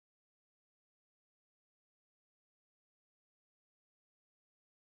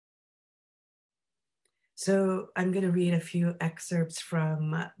So I'm going to read a few excerpts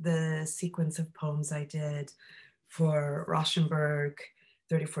from the sequence of poems I did for Rauschenberg,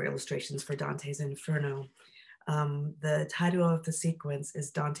 34 illustrations for Dante's Inferno. The title of the sequence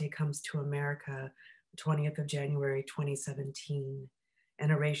is Dante Comes to America, 20th of January, 2017, an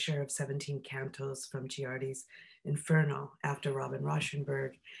erasure of 17 cantos from Ciardi's Inferno after Robert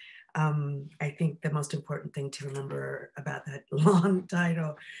Rauschenberg. I think the most important thing to remember about that long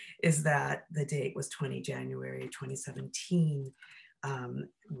title is that the date was 20 January 2017,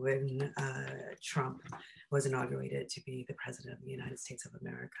 when Trump was inaugurated to be the president of the United States of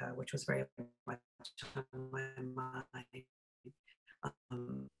America, which was very much on my mind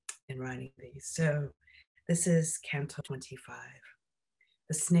in writing these. So this is Canto 25.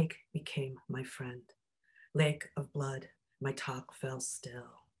 The snake became my friend. Lake of blood, my talk fell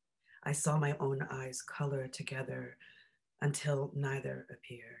still. I saw my own eyes color together until neither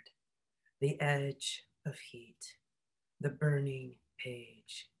appeared. The edge of heat, the burning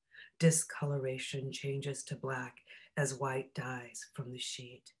page. Discoloration changes to black as white dies from the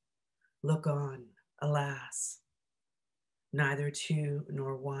sheet. Look on, alas. Neither two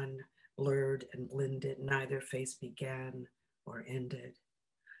nor one, blurred and blended, neither face began or ended.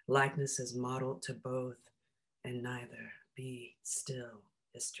 Likenesses modeled to both, and neither be still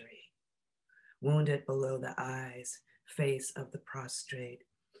history. Wounded below the eyes, face of the prostrate,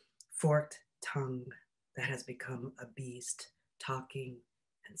 forked tongue that has become a beast, talking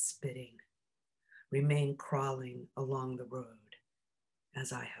and spitting, remain crawling along the road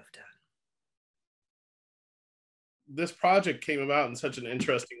as I have done. This project came about in such an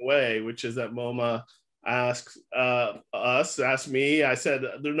interesting way, which is that MoMA asked me, I said,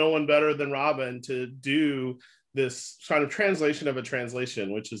 there's no one better than Robin to do this kind of translation of a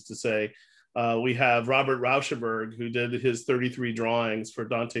translation, which is to say, we have Robert Rauschenberg, who did his 33 drawings for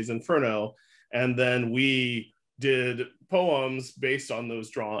Dante's Inferno, and then we did poems based on those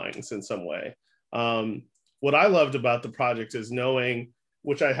drawings in some way. What I loved about the project is knowing,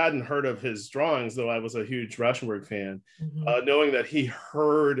 which I hadn't heard of his drawings, though I was a huge Rauschenberg fan, knowing that he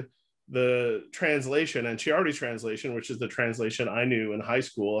heard the translation and Ciardi's translation, which is the translation I knew in high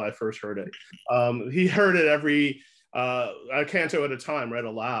school. I first heard it. He heard it every a canto at a time, read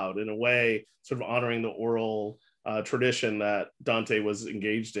aloud in a way, sort of honoring the oral tradition that Dante was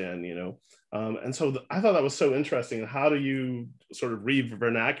engaged in, you know. And so I thought that was so interesting. How do you sort of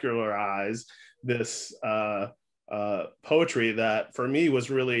re-vernacularize this poetry that for me was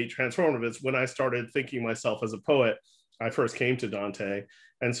really transformative? It's when I started thinking myself as a poet, I first came to Dante.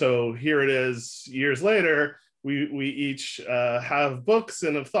 And so here it is years later, we each have books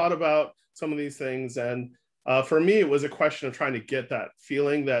and have thought about some of these things. And for me, it was a question of trying to get that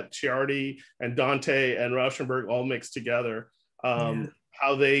feeling that Ciardi and Dante and Rauschenberg all mixed together,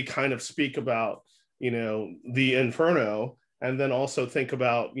 how they kind of speak about, you know, the Inferno, and then also think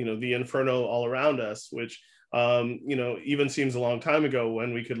about, you know, the Inferno all around us, which, you know, even seems a long time ago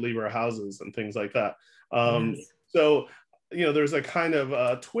when we could leave our houses and things like that. So, you know, there's a kind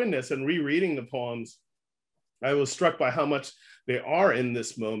of twinness, and rereading the poems, I was struck by how much they are in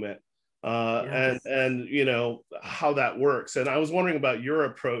this moment. And you know, how that works. And I was wondering about your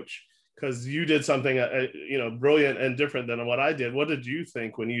approach, because you did something you know, brilliant and different than what I did. What did you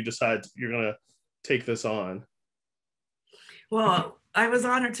think when you decided you're going to take this on? Well, I was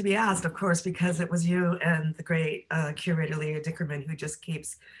honored to be asked, of course, because it was you and the great curator Leah Dickerman, who just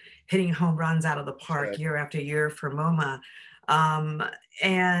keeps hitting home runs out of the park year after year for MoMA.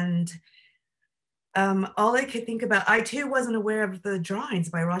 All I could think about, I too wasn't aware of the drawings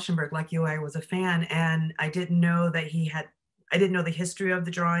by Rauschenberg. Like you, I was a fan, and I didn't know that I didn't know the history of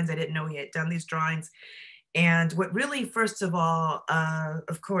the drawings. I didn't know he had done these drawings. And what really, first of all,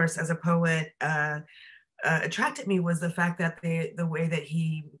 of course, as a poet, attracted me was the fact that the way that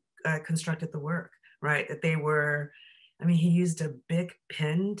he constructed the work, right? That they were, I mean, he used a big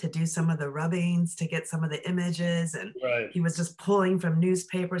pen to do some of the rubbings, to get some of the images, and he was just pulling from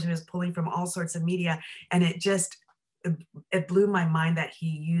newspapers, he was pulling from all sorts of media, and it blew my mind that he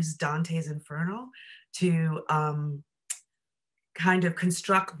used Dante's Inferno to kind of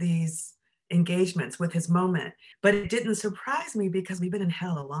construct these engagements with his moment. But it didn't surprise me, because we've been in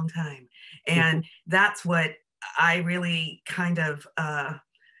hell a long time, and that's what I really kind of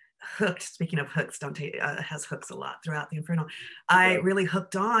hooked. Speaking of hooks, Dante has hooks a lot throughout the Inferno. I really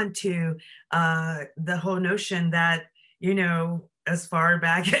hooked on to the whole notion that, you know, as far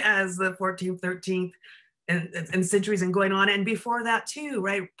back as the 14th, 13th, and centuries and going on, and before that too,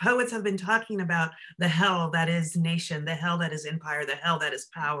 right? Poets have been talking about the hell that is nation, the hell that is empire, the hell that is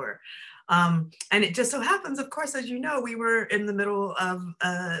power. And it just so happens, of course, as you know, we were in the middle of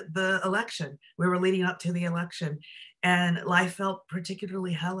the election. We were leading up to the election, and life felt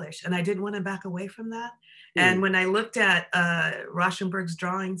particularly hellish. And I didn't want to back away from that. And when I looked at Rauschenberg's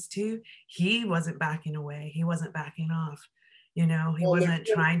drawings too, he wasn't backing away. He wasn't backing off. You know, he Well, wasn't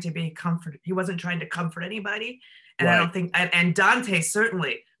trying to be comfort. He wasn't trying to comfort anybody. And I right. don't think, and Dante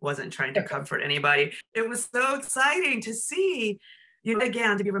certainly wasn't trying to comfort anybody. It was so exciting to see, you know,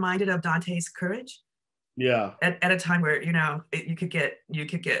 again, to be reminded of Dante's courage Yeah. at a time where, you know, you could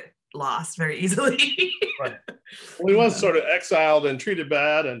get lost very easily. Right. Well, he was sort of exiled and treated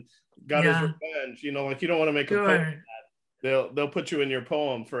bad and got his Yeah, revenge. You know, like you don't want to make a poem, sure. they'll put you in your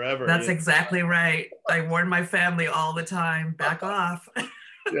poem forever. That's exactly right. I warn my family all the time, back off.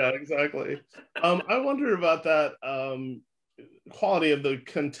 Yeah, exactly. I wonder about that quality of the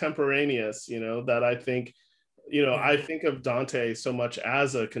contemporaneous, you know, that I think, you know, Yeah. I think of Dante so much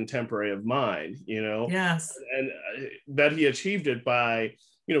as a contemporary of mine, you know, Yes. and that he achieved it by,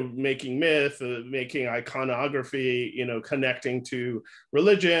 you know, making myth, making iconography, you know, connecting to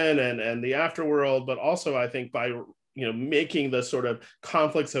religion and the afterworld, but also I think by, you know, making the sort of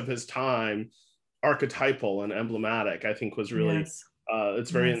conflicts of his time archetypal and emblematic, I think was really Yes.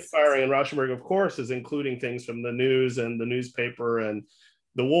 it's very Yes. inspiring. And Rauschenberg, of course, is including things from the news and the newspaper and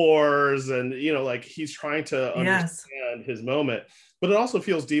the wars, and you know, like he's trying to Yes. understand his moment, but it also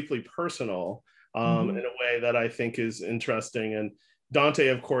feels deeply personal in Mm-hmm. a way that I think is interesting. And Dante,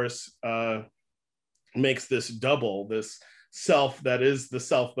 of course, makes this double, this self that is the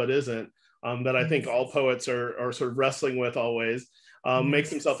self but isn't, that I think Yes. all poets are sort of wrestling with always. Makes Yes.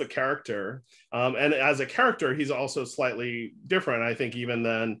 himself a character, and as a character, he's also slightly different, I think, even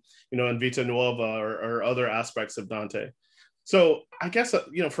than, you know, in Vita Nuova or other aspects of Dante. So I guess,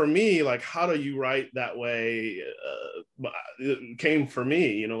 you know, for me, like, how do you write that way? It came for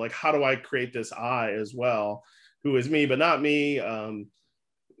me, you know, like, how do I create this I as well, who is me but not me?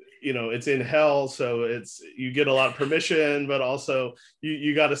 You know, it's in hell, so it's, you get a lot of permission, but also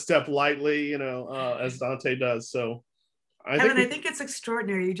you got to step lightly, you know, as Dante does. So I think Kevin, I think it's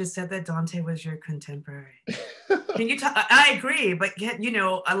extraordinary. You just said that Dante was your contemporary. Can you talk? I agree, but you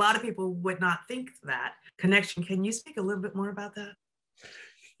know, a lot of people would not think that connection. Can you speak a little bit more about that?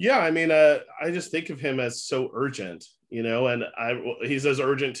 Yeah, I mean, I just think of him as so urgent, you know, and he's as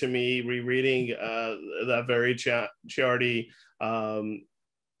urgent to me rereading that very Chiardi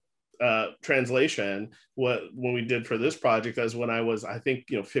translation when we did for this project as when I was, I think,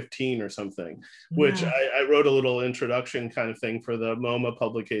 you know, 15 or something, which Yeah, I wrote a little introduction kind of thing for the MoMA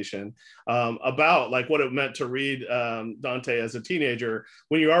publication, about like what it meant to read Dante as a teenager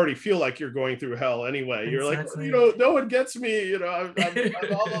when you already feel like you're going through hell anyway. You're like, you exactly. know, no one gets me, you know, I'm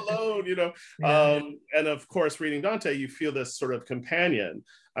all alone, you know. Yeah. And of course, reading Dante, you feel this sort of companion.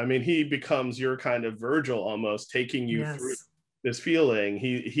 I mean, he becomes your kind of Virgil almost, taking you through Yes. this feeling.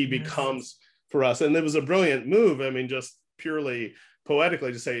 He Yes. becomes for us, and it was a brilliant move. I mean, just purely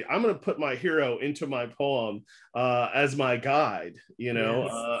poetically to say, I'm going to put my hero into my poem as my guide, you know.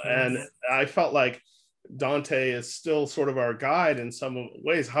 Yes. And Yes. I felt like Dante is still sort of our guide in some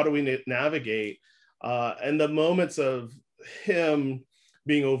ways. How do we navigate and the moments of him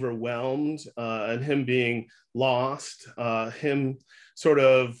being overwhelmed and him being lost, him sort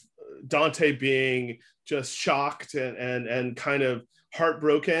of Dante being just shocked and kind of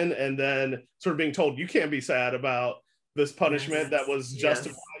heartbroken, and then sort of being told you can't be sad about this punishment Yes. that was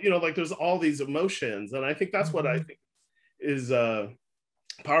justified. Yes. You know, like there's all these emotions, and I think that's what I Mm-hmm. think is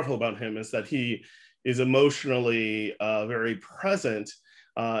powerful about him, is that he is emotionally very present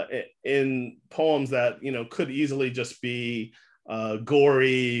in poems that, you know, could easily just be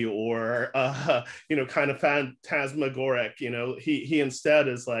gory or you know, kind of phantasmagoric. You know, he instead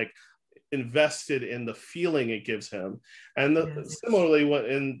is like invested in the feeling it gives him. And Yes. similarly, when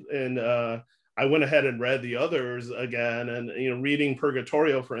in I went ahead and read the others again, and you know, reading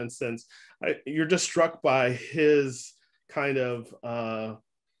Purgatorio, for instance, you're just struck by his kind of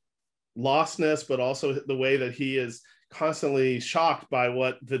lostness, but also the way that he is constantly shocked by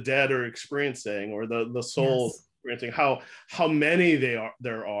what the dead are experiencing, or the soul Yes. experiencing. How many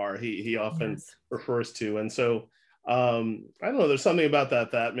there are. He often Yes. refers to, and so I don't know. There's something about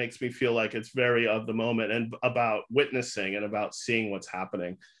that makes me feel like it's very of the moment and about witnessing and about seeing what's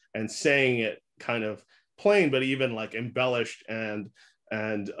happening and saying it kind of plain, but even like embellished and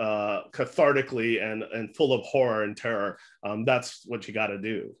cathartically and full of horror and terror. That's what you got to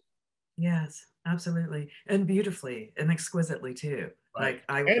do. Yes, absolutely. And beautifully and exquisitely too. Right. Like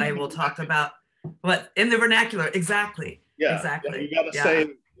I, And I will talk about what in the vernacular. Exactly. yeah, yeah, Exactly. you got to Yeah.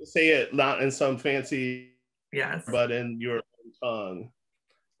 say it not in some fancy, Yes. but in your own tongue.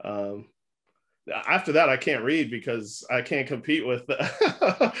 Um, After that, I can't read because I can't compete with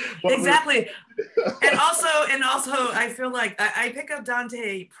what we're. Exactly. And also, I feel like I pick up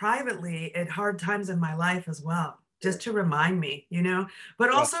Dante privately at hard times in my life as well, just to remind me, you know.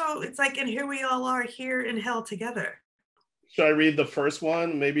 But Yeah. also, it's like, and here we all are here in hell together. Should I read the first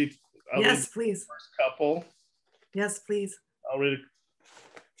one? Maybe I'll read the Yes, please. first couple. Yes, please. I'll read.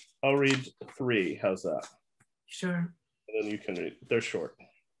 I'll read three. How's that? Sure. And then you can read. They're short.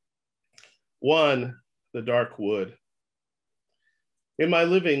 One, the dark wood. In my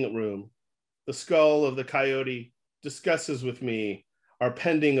living room, the skull of the coyote discusses with me our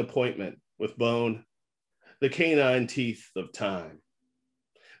pending appointment with Bone, the canine teeth of time.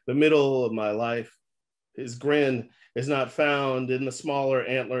 The middle of my life, his grin is not found in the smaller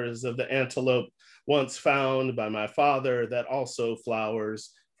antlers of the antelope once found by my father that also flowers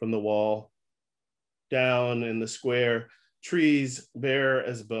from the wall. Down in the square, trees bare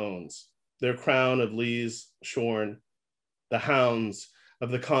as bones, their crown of leaves shorn, the hounds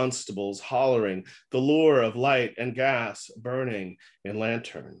of the constables hollering, the lure of light and gas burning in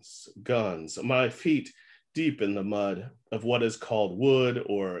lanterns, guns, my feet deep in the mud of what is called wood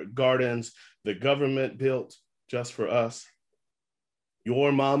or gardens the government built just for us.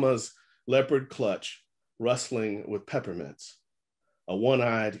 Your mama's leopard clutch rustling with peppermints, a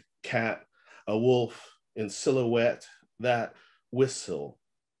one-eyed cat, a wolf in silhouette, that whistle,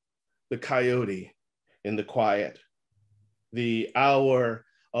 the coyote in the quiet. The hour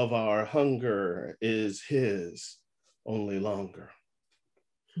of our hunger is his, only longer.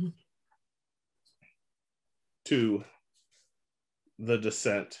 2, the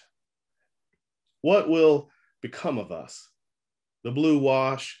descent. What will become of us? The blue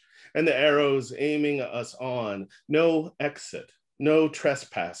wash and the arrows aiming us on. No exit, no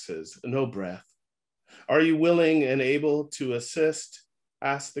trespasses, no breath. Are you willing and able to assist?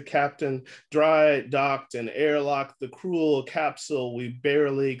 Asked the captain, dry docked and airlocked the cruel capsule we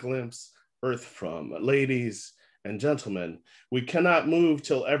barely glimpse Earth from. Ladies and gentlemen, we cannot move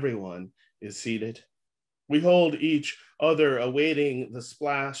till everyone is seated. We hold each other awaiting the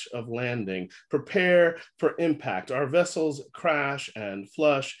splash of landing. Prepare for impact. Our vessels crash and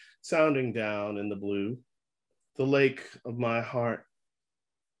flush, sounding down in the blue. The lake of my heart,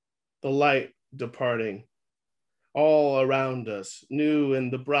 the light departing. All around us, new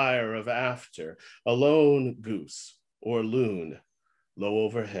in the briar of after, a lone goose or loon low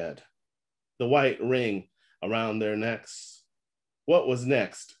overhead. The white ring around their necks. What was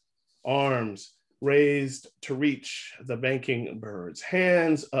next? Arms raised to reach the banking birds.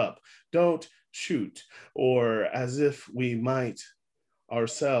 Hands up, don't shoot, or as if we might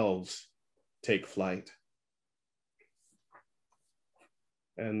ourselves take flight.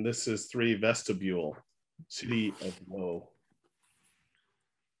 And this is 3, vestibule, city of woe.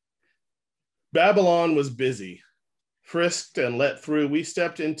 Babylon was busy. Frisked and let through, we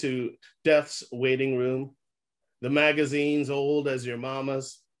stepped into death's waiting room. The magazines old as your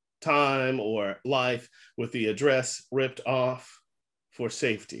mama's, Time or Life, with the address ripped off for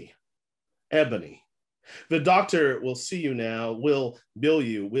safety. Ebony. The doctor will see you now, will bill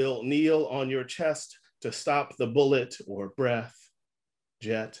you, will kneel on your chest to stop the bullet or breath.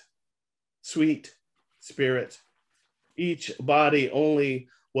 Jet. Sweet spirit. Each body only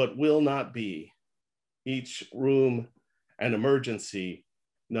what will not be. Each room an emergency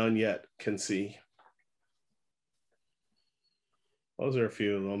none yet can see. Those are a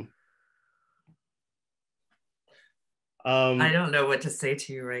few of them. I don't know what to say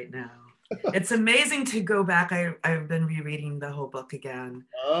to you right now. It's amazing to go back. I've been rereading the whole book again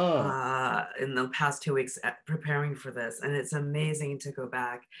in the past 2 weeks preparing for this. And it's amazing to go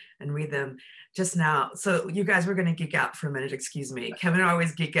back and read them just now. So you guys were going to geek out for a minute. Excuse me. Kevin and I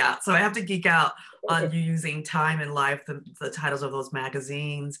always geek out. So I have to geek out on you using Time and Life, the titles of those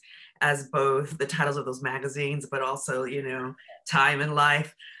magazines, as both the titles of those magazines, but also, you know, Time and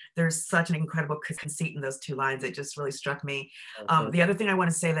Life. There's such an incredible conceit in those 2 lines. It just really struck me. The other thing I want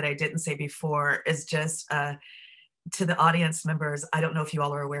to say that I didn't say before is just to the audience members, I don't know if you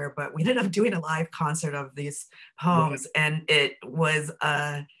all are aware, but we ended up doing a live concert of these poems, and it was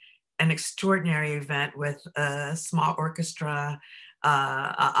an extraordinary event with a small orchestra,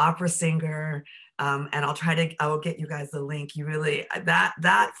 an opera singer, and I will get you guys the link. You really,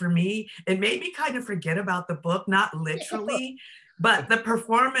 that for me, it made me kind of forget about the book, not literally, but the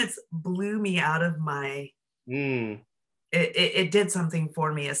performance blew me out of my, it did something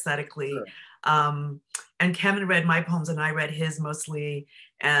for me aesthetically. Sure. And Kevin read my poems and I read his mostly.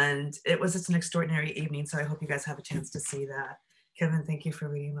 And it was just an extraordinary evening. So I hope you guys have a chance to see that. Kevin, thank you for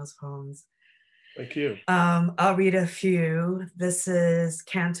reading those poems. Thank you. I'll read a few. This is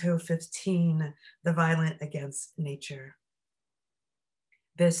Canto 15, The Violent Against Nature.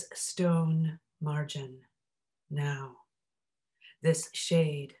 This stone margin now, this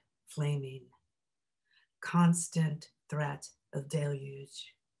shade flaming, constant threat of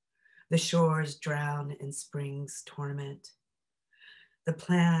deluge. The shores drown in spring's torment. The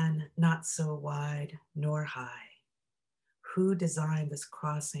plan not so wide nor high. Who designed this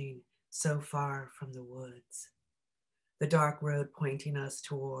crossing so far from the woods? The dark road pointing us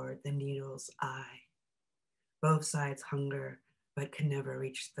toward the needle's eye. Both sides hunger, but can never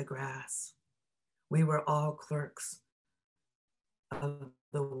reach the grass. We were all clerks of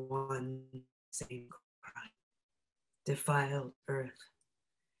the one same crime. Defiled earth.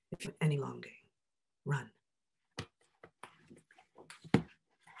 If you have any longing, run.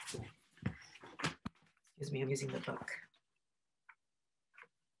 Excuse me, I'm using the book.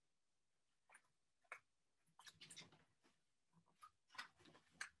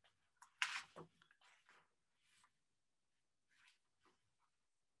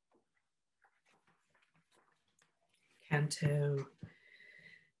 Canto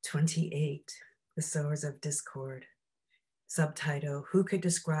 28, The Sowers of Discord. Subtitle, Who could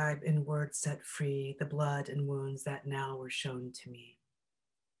describe in words set free the blood and wounds that now were shown to me?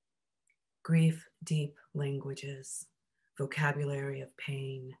 Grief deep languages, vocabulary of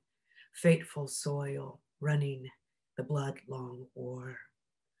pain, fateful soil running the blood-long war.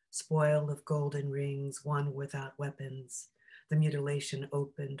 Spoil of golden rings, won without weapons, the mutilation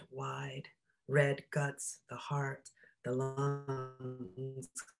opened wide, red guts, the heart, the lungs,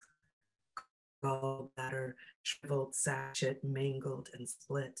 gallbladder, shriveled sachet, mangled and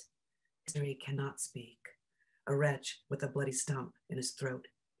split. History cannot speak. A wretch with a bloody stump in his throat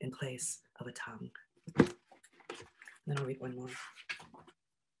in place of a tongue. Then I'll read one more.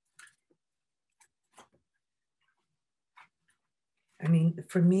 I mean,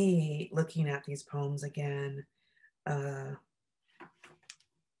 for me, looking at these poems again,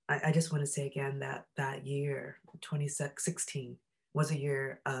 I just want to say again that that year, 2016, was a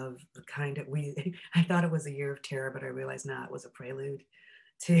year of the kind of, I thought it was a year of terror, but I realized now it was a prelude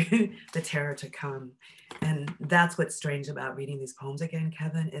to the terror to come. And that's what's strange about reading these poems again,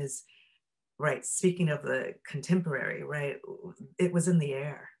 Kevin, is, right, speaking of the contemporary, right, it was in the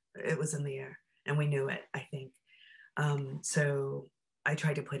air. It was in the air, and we knew it, I think. So I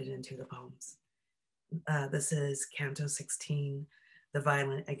tried to put it into the poems. This is Canto 16, The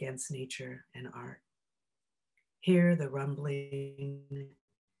Violent Against Nature and Art. Hear the rumbling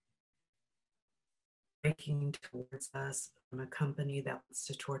breaking towards us from a company that wants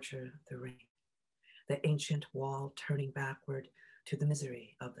to torture the rain. The ancient wall turning backward to the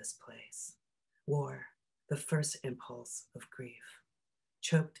misery of this place. War, the first impulse of grief.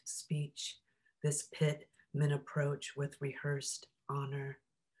 Choked speech, this pit men approach with rehearsed honor,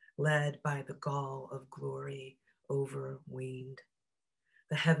 led by the gall of glory overweened.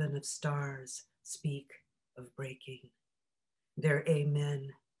 The heaven of stars speak of breaking. Their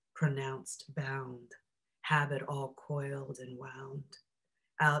amen pronounced bound, habit all coiled and wound.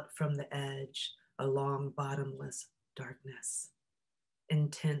 Out from the edge, a long bottomless darkness.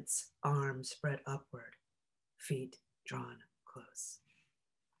 Intense arms spread upward, feet drawn close.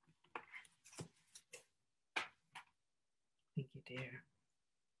 Thank you, dear.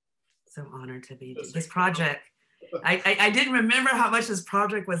 So honored to be this project. I didn't remember how much this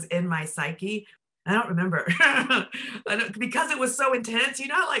project was in my psyche. I don't remember because it was so intense. You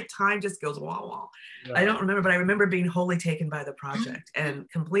know how like time just goes wah wah. Yeah. I don't remember, but I remember being wholly taken by the project and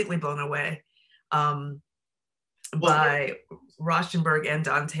completely blown away by Rauschenberg and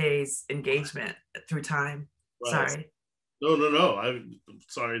Dante's engagement through time. Right. Sorry. No. I'm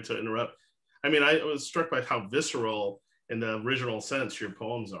sorry to interrupt. I mean, I was struck by how visceral in the original sense your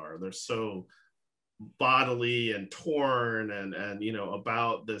poems are. They're so bodily and torn and you know,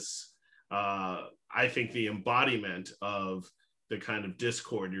 about this I think the embodiment of the kind of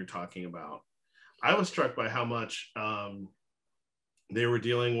discord you're talking about. I was struck by how much they were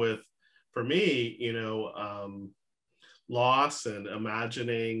dealing with, for me, you know, loss and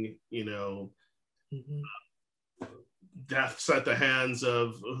imagining, you know, deaths at the hands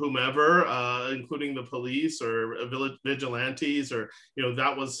of whomever, including the police or vigilantes, or, you know,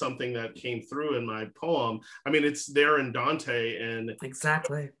 that was something that came through in my poem. I mean, it's there in Dante, and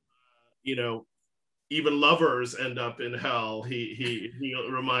exactly, you know, even lovers end up in hell. He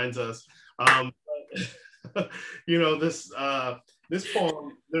reminds us. You know, this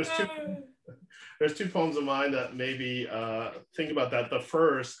poem. There's two poems of mine that maybe think about that. The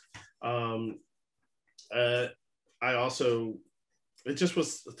first, I also, it just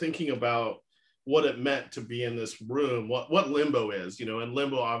was thinking about what it meant to be in this room, what limbo is, you know, and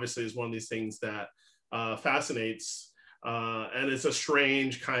limbo obviously is one of these things that fascinates, and it's a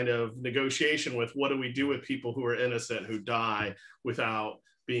strange kind of negotiation with what do we do with people who are innocent, who die without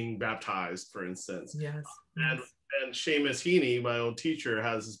being baptized, for instance. Yes. And Yes. and Seamus Heaney, my old teacher,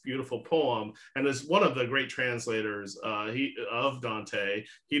 has this beautiful poem, and is one of the great translators of Dante.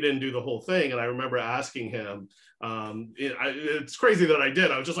 He didn't do the whole thing, and I remember asking him. It's crazy that I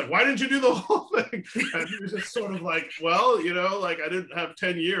did. I was just like, "Why didn't you do the whole thing?" And he was just sort of like, "Well, you know, like I didn't have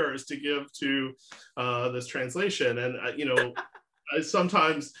 10 years to give to this translation," and you know. I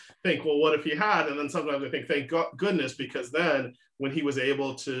sometimes think, well, what if he had? And then sometimes I think, thank goodness, because then when he was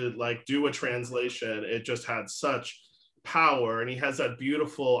able to like do a translation, it just had such power. And he has that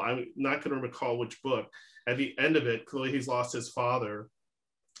beautiful, I'm not going to recall which book, at the end of it, clearly he's lost his father.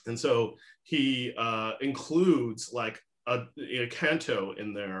 And so he includes like a canto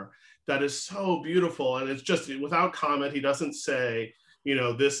in there that is so beautiful. And it's just without comment, he doesn't say, you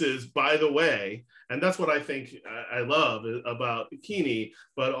know, this is by the way. And that's what I think I love about Heaney,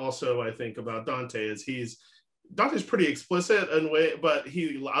 but also I think about Dante is Dante's pretty explicit in way, but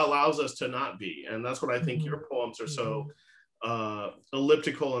he allows us to not be. And that's what I think your poems are so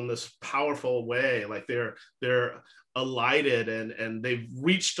elliptical in this powerful way. Like they're elided and they've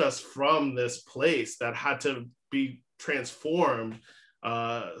reached us from this place that had to be transformed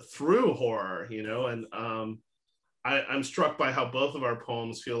through horror, you know. And I'm struck by how both of our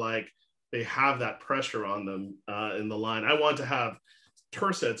poems feel like they have that pressure on them in the line. I want to have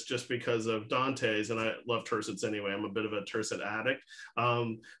tercets just because of Dante's, and I love tercets anyway. I'm a bit of a tercet addict,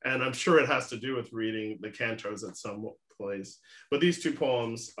 and I'm sure it has to do with reading the cantos at some place. But these two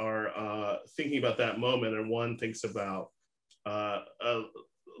poems are thinking about that moment, and one thinks about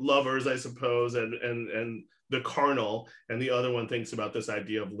lovers, I suppose, and the carnal, and the other one thinks about this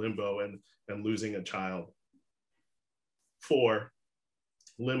idea of limbo and losing a child. 4,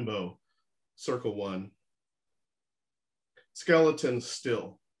 limbo, circle 1. Skeleton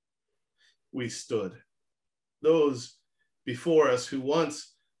still, we stood. Those before us who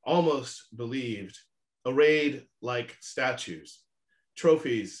once almost believed, arrayed like statues,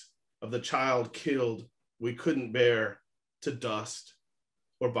 trophies of the child killed we couldn't bear to dust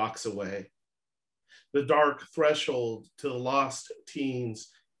or box away. The dark threshold to the lost teen's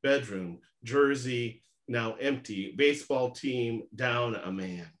bedroom, jersey now empty, baseball team down a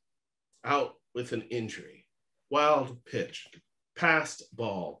man, out with an injury, wild pitch, passed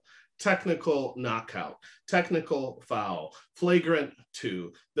ball, technical knockout, technical foul, flagrant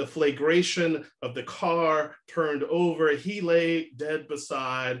 2, the flagration of the car turned over, he lay dead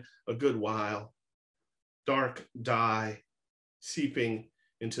beside a good while, dark dye seeping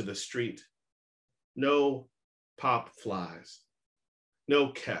into the street, no pop flies,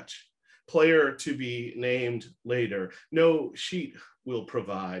 no catch, player to be named later, no sheet will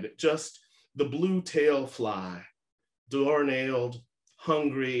provide, just the blue tail fly, door-nailed,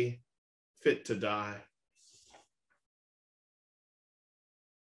 hungry, fit to die.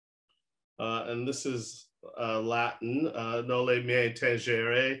 And this is Latin, noli me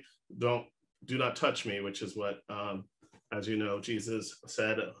tangere, do not touch me, which is what, as you know, Jesus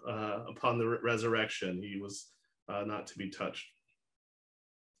said upon the resurrection, he was not to be touched.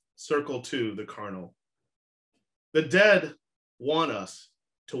 Circle 2, the carnal. The dead want us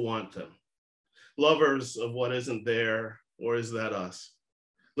to want them. Lovers of what isn't there, or is that us?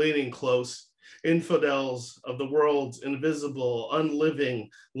 Leaning close, infidels of the world's invisible, unliving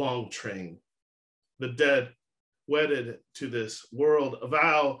long train. The dead, wedded to this world,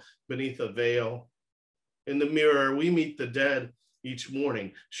 vow beneath a veil. In the mirror, we meet the dead each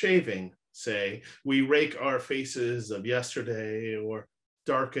morning, shaving, say, we rake our faces of yesterday or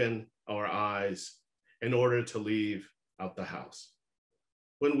darken our eyes in order to leave out the house.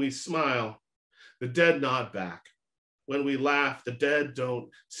 When we smile, the dead nod back. When we laugh, the dead don't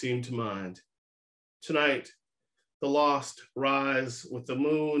seem to mind. Tonight, the lost rise with the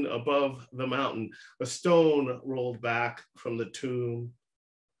moon above the mountain, a stone rolled back from the tomb,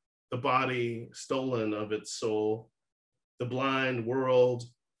 the body stolen of its soul, the blind world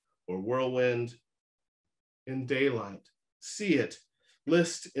or whirlwind in daylight. See it,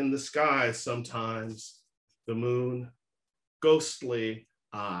 list in the sky sometimes, the moon, ghostly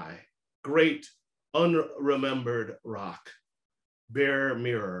eye, great unremembered rock, bare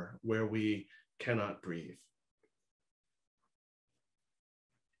mirror where we cannot breathe.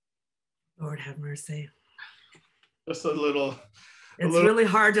 Lord have mercy. Just a little. It's really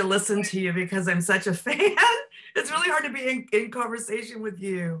hard to listen to you because I'm such a fan. It's really hard to be in conversation with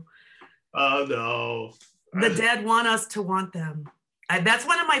you. Oh, no. The dead want us to want them. That's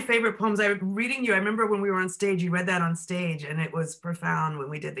one of my favorite poems. I reading you. I remember when we were on stage, you read that on stage, and it was profound when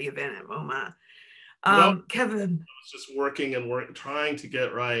we did the event at MoMA. No, Kevin. was just working and trying to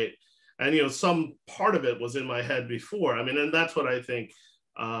get right. And, you know, some part of it was in my head before. I mean, and that's what I think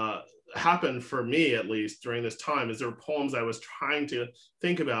happened for me, at least during this time, is there were poems I was trying to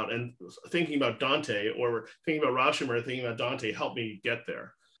think about, and thinking about Dante or thinking about Rauschenberg, thinking about Dante helped me get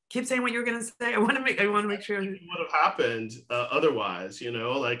there. Keep saying what you're going to say. I want to make sure. It would have happened otherwise, you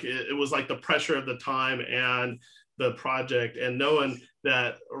know, like it was like the pressure of the time and the project, and knowing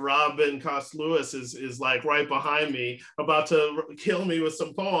that Robin Coste Lewis is like right behind me, about to kill me with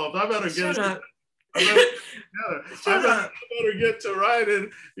some poems. I better get it. I better get to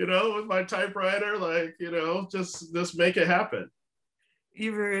writing, you know, with my typewriter, like, you know, just make it happen.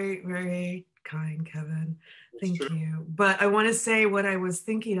 You're very, very kind, Kevin. Thank you. But I want to say what I was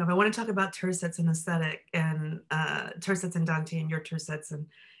thinking of. I want to talk about tercets and aesthetic, and tercets and Dante, and your tercets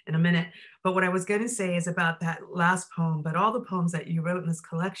in a minute. But what I was going to say is about that last poem, but all the poems that you wrote in this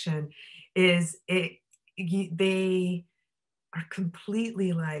collection, they are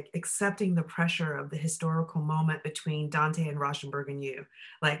completely like accepting the pressure of the historical moment between Dante and Rauschenberg and you.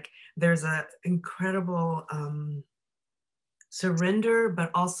 Like there's a incredible surrender, but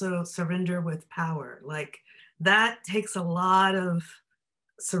also surrender with power. Like that takes a lot of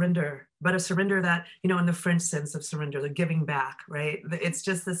surrender, but a surrender that, you know, in the French sense of surrender, the giving back, right? It's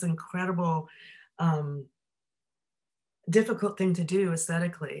just this incredible, difficult thing to do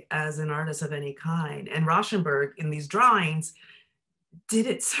aesthetically as an artist of any kind. And Rauschenberg in these drawings did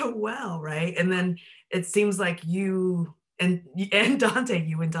it so well, right? And then it seems like you and Dante,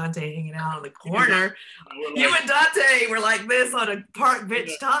 you and Dante hanging out in the corner. You and Dante were like this on a park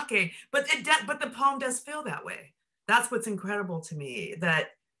bench talking, but the poem does feel that way. That's what's incredible to me,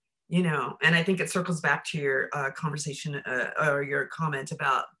 that, you know, and I think it circles back to your conversation or your comment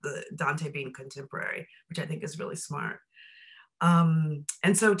about the Dante being contemporary, which I think is really smart. And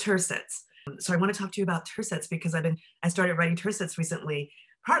so tercets. So I want to talk to you about tercets because I started writing tercets recently,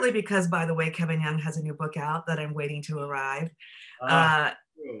 partly because, by the way, Kevin Young has a new book out that I'm waiting to arrive.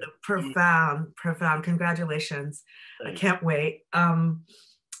 Profound. Congratulations. Thanks. I can't wait.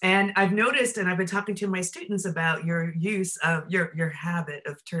 And I've noticed, and I've been talking to my students about your use of your habit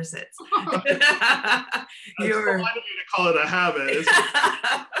of tercets. You're to call it a habit.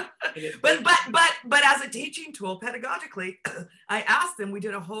 but as a teaching tool, pedagogically, I asked them. We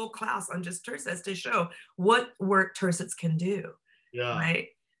did a whole class on just tercets to show what work tercets can do, right,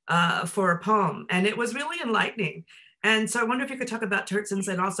 for a poem, and it was really enlightening. And so I wonder if you could talk about tercets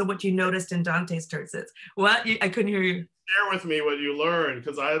and also what you noticed in Dante's tercets. What? I couldn't hear you. Share with me what you learned,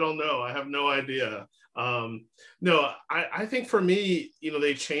 because I don't know. I have no idea. No, I think for me, you know,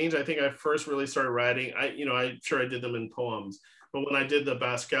 they changed. I think I first really started writing. I'm sure I did them in poems, but when I did the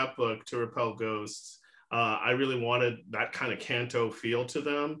Basquiat book, To Repel Ghosts, I really wanted that kind of canto feel to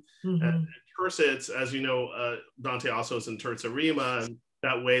them. Mm-hmm. And tercets, as you know, Dante also is in terza rima, and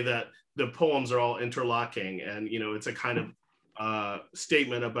that way that the poems are all interlocking, and, you know, it's a kind of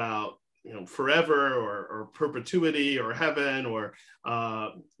statement about, you know, forever or perpetuity or heaven, or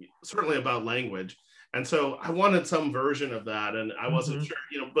certainly about language. And so I wanted some version of that, and I wasn't sure,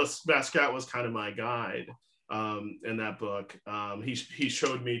 you know, but Basquiat was kind of my guide in that book. He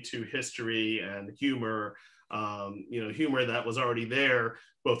showed me to history and humor, you know, humor that was already there,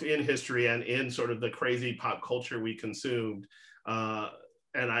 both in history and in sort of the crazy pop culture we consumed.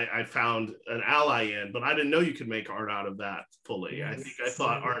 And I found an ally in, but I didn't know you could make art out of that fully. Yes. I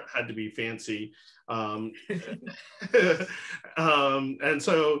thought art had to be fancy. And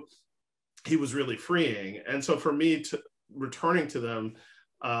so he was really freeing. And so for me, returning to them,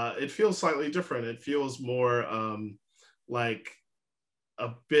 it feels slightly different. It feels more like a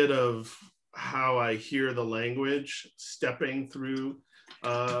bit of how I hear the language stepping through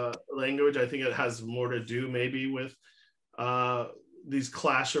language. I think it has more to do maybe with these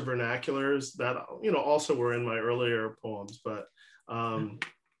clash of vernaculars that, you know, also were in my earlier poems, but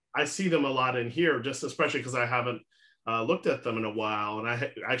I see them a lot in here, just especially because I haven't looked at them in a while, and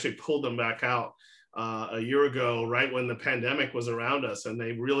I actually pulled them back out a year ago, right when the pandemic was around us, and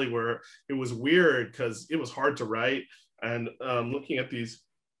they really were. It was weird because it was hard to write, and looking at these,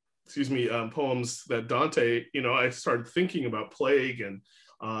 poems that Dante, you know, I started thinking about plague, and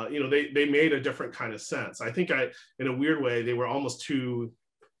you know, they made a different kind of sense. I think in a weird way, they were almost too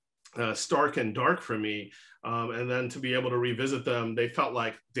stark and dark for me. And then to be able to revisit them, they felt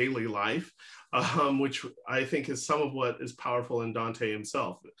like daily life, which I think is some of what is powerful in Dante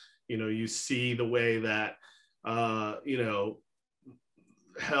himself. You know, you see the way that, you know,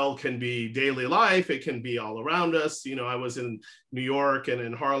 hell can be daily life. It can be all around us. You know, I was in New York and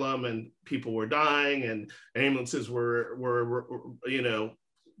in Harlem, and people were dying, and ambulances were you know,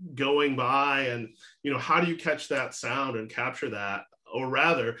 going by, and you know, how do you catch that sound and capture that, or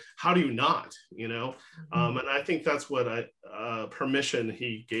rather, how do you not? You know, and I think that's what permission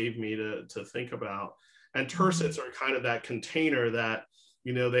he gave me to think about. And tercets are kind of that container that,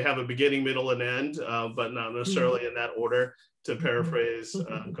 you know, they have a beginning, middle, and end, but not necessarily in that order, to paraphrase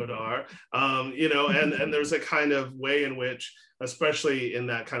Godard. You know, and there's a kind of way in which, especially in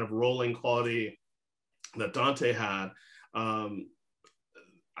that kind of rolling quality that Dante had,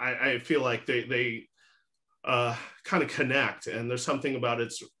 I feel like they kind of connect, and there's something about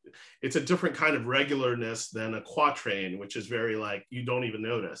it's a different kind of regularness than a quatrain, which is very like, you don't even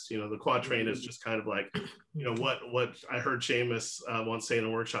notice. You know, the quatrain is just kind of like, you know, what I heard Seamus once say in a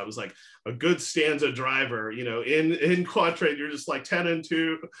workshop was like a good stanza driver. You know, in quatrain, you're just like 10 and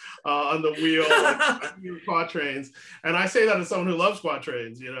 2 on the wheel, like quatrains. And I say that as someone who loves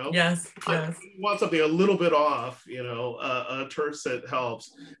quatrains. You know, yes. I want something a little bit off. You know, a tercet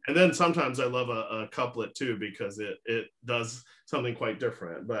helps, and then sometimes I love a couplet too, because it does something quite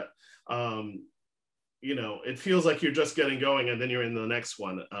different. But you know, it feels like you're just getting going, and then you're in the next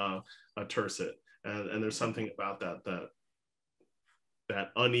one, a tercet, and there's something about that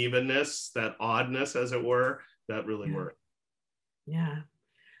unevenness, that oddness, as it were, that really works. Yeah.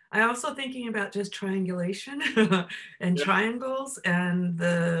 I also thinking about just triangulation and triangles and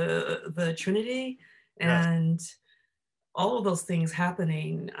the Trinity and all of those things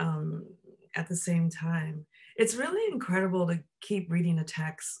happening at the same time. It's really incredible to keep reading a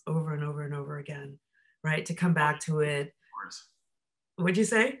text over and over and over again, right? To come back to it. What'd you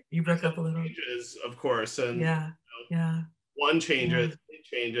say? You broke up a little. Changes, of course, and yeah, you know, yeah. One changes, it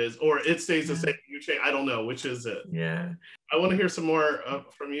changes, or it stays the same. You change. I don't know which is it. Yeah. I want to hear some more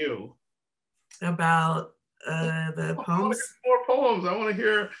from you about the poems. I want to hear more poems. I want to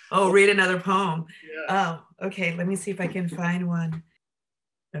hear. Oh, read another poem. Yes. Oh, okay. Let me see if I can find one.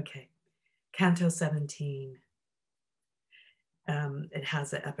 Okay. Canto 17. It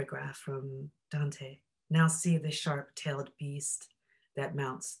has an epigraph from Dante. Now see the sharp-tailed beast that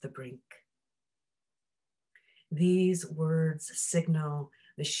mounts the brink. These words signal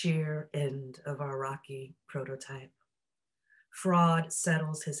the sheer end of our rocky prototype. Fraud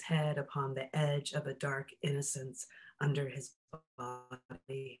settles his head upon the edge of a dark innocence under his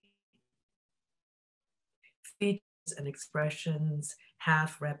body. Features and expressions,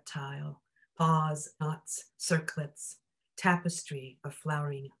 half reptile, paws, knots, circlets, tapestry of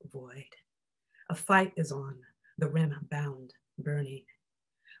flowering void. A fight is on, the rim bound, burning.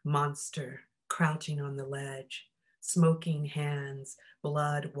 Monster crouching on the ledge, smoking hands,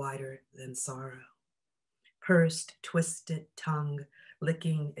 blood whiter than sorrow. Pursed, twisted tongue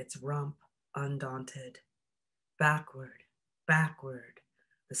licking its rump, undaunted. Backward, backward,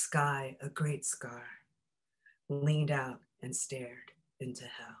 the sky a great scar, leaned out and stared into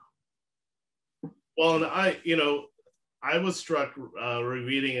hell. Well, and you know, I was struck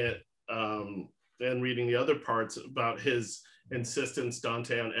rereading it and reading the other parts about his insistence,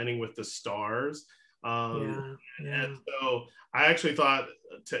 Dante, on ending with the stars. And so I actually thought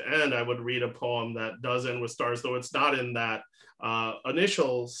to end, I would read a poem that does end with stars, though it's not in that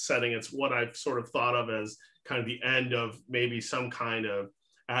initial setting. It's what I've sort of thought of as kind of the end of maybe some kind of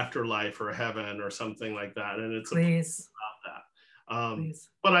afterlife or heaven or something like that. And it's about that.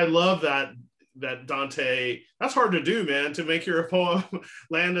 But I love that Dante, that's hard to do, man, to make your poem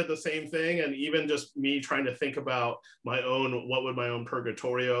land at the same thing. And even just me trying to think about my own, what would my own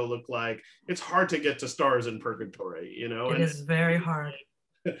purgatorio look like? It's hard to get to stars in purgatory, you know? It is very hard.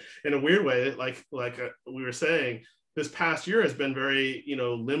 In a weird way, like we were saying, this past year has been very, you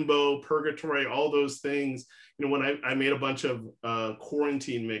know, limbo, purgatory, all those things. You know, when I made a bunch of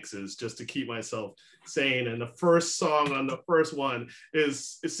quarantine mixes just to keep myself sane, and the first song on the first one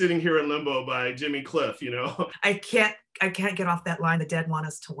is Sitting Here in Limbo by Jimmy Cliff, you know. I can't get off that line, the dead want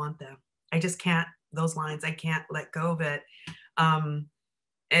us to want them. I just can't, those lines, I can't let go of it.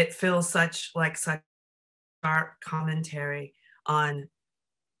 It feels such sharp commentary on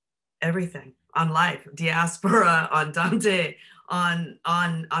everything, on life, diaspora, on Dante, on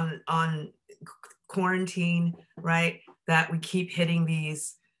quarantine, right? That we keep hitting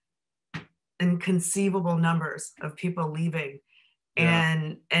these inconceivable numbers of people leaving,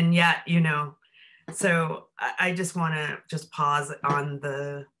 and yet, you know. So I just want to just pause on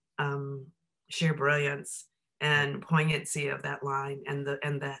the sheer brilliance and poignancy of that line, and the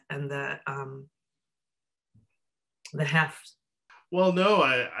heft. Well, no,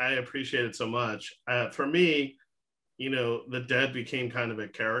 I appreciate it so much. For me, the dead became kind of a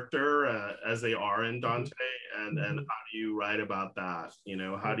character, as they are in Mm-hmm. Dante, and Mm-hmm. how do you write about that?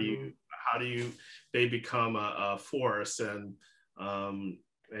 Mm-hmm. How do you they become a force, and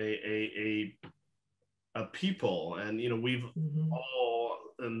a people, and we've Mm-hmm. all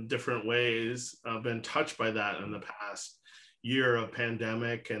in different ways been touched by that in the past year of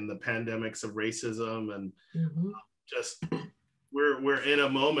pandemic, and the pandemics of racism, and Mm-hmm. just we're in a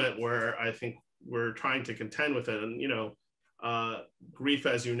moment where I think we're trying to contend with it. And grief,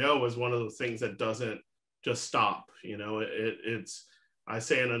 as is one of the things that doesn't just stop. It's, I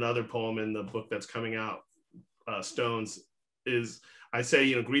say in another poem in the book that's coming out, Stones, is I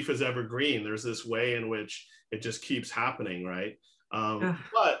say, grief is evergreen. There's this way in which it just keeps happening, right?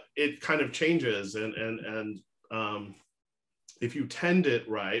 But it kind of changes, and if you tend it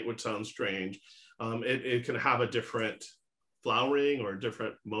right, which sounds strange, it can have a different flowering or a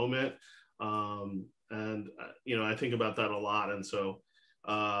different moment. And I think about that a lot. And so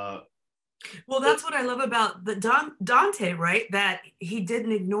well, that's what I love about the Dante, right? That he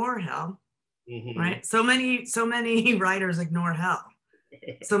didn't ignore hell, mm-hmm. right? So many writers ignore hell.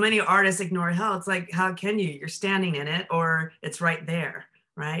 So many artists ignore hell. It's like, how can you? You're standing in it, or it's right there,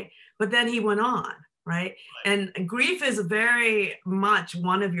 right? But then he went on, right? And grief is very much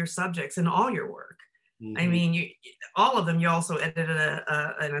one of your subjects in all your work. I Mm-hmm. mean, all of them. You also edited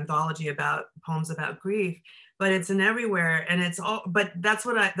an anthology about poems about grief, but it's in everywhere, and it's all. But that's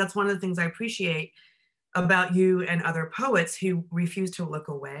one of the things I appreciate about you and other poets who refuse to look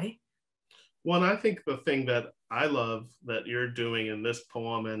away. Well, and I think the thing that I love that you're doing in this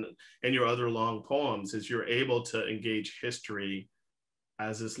poem and your other long poems is you're able to engage history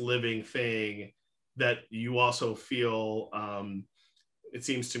as this living thing that you also feel, it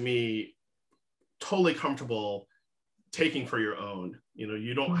seems to me, totally comfortable taking for your own.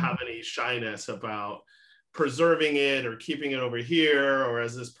 You don't Mm-hmm. have any shyness about preserving it or keeping it over here or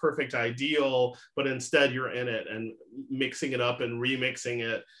as this perfect ideal, but instead you're in it and mixing it up and remixing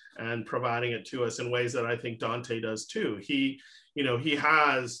it and providing it to us in ways that I think Dante does too. He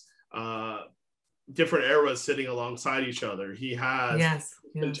has different eras sitting alongside each other. He has Yes,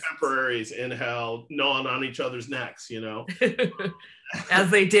 yes. contemporaries in hell gnawing on each other's necks. as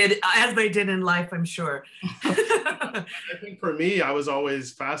they did in life, I'm sure. I think for me, I was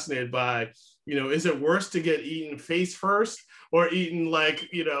always fascinated by, is it worse to get eaten face first or eaten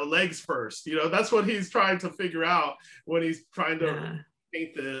legs first? That's what he's trying to figure out when he's trying to Yeah.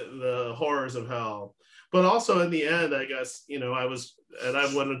 paint the horrors of hell. But also in the end, I guess,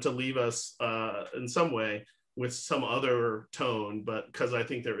 I wanted to leave us in some way with some other tone, but because I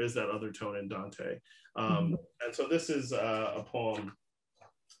think there is that other tone in Dante. Mm-hmm. And so this is a poem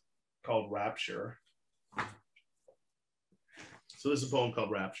called Rapture. So this is a poem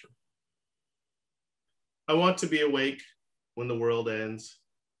called Rapture. I want to be awake when the world ends.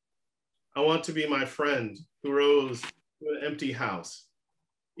 I want to be my friend who rose to an empty house,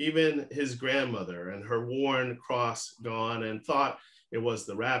 even his grandmother and her worn cross gone, and thought it was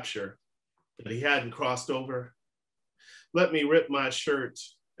the rapture that he hadn't crossed over. Let me rip my shirt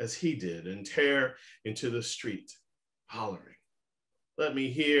as he did and tear into the street, hollering. Let me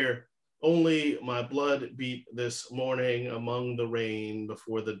hear only my blood beat this morning among the rain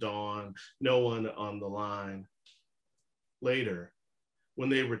before the dawn, no one on the line. Later, when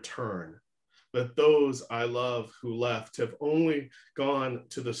they return, let those I love who left have only gone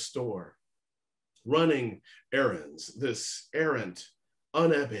to the store, running errands, this errant,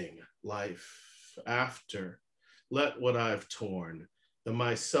 unebbing life. After, let what I've torn, the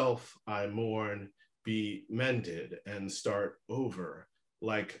myself I mourn, be mended and start over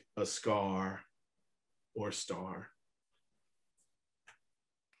like a scar or star.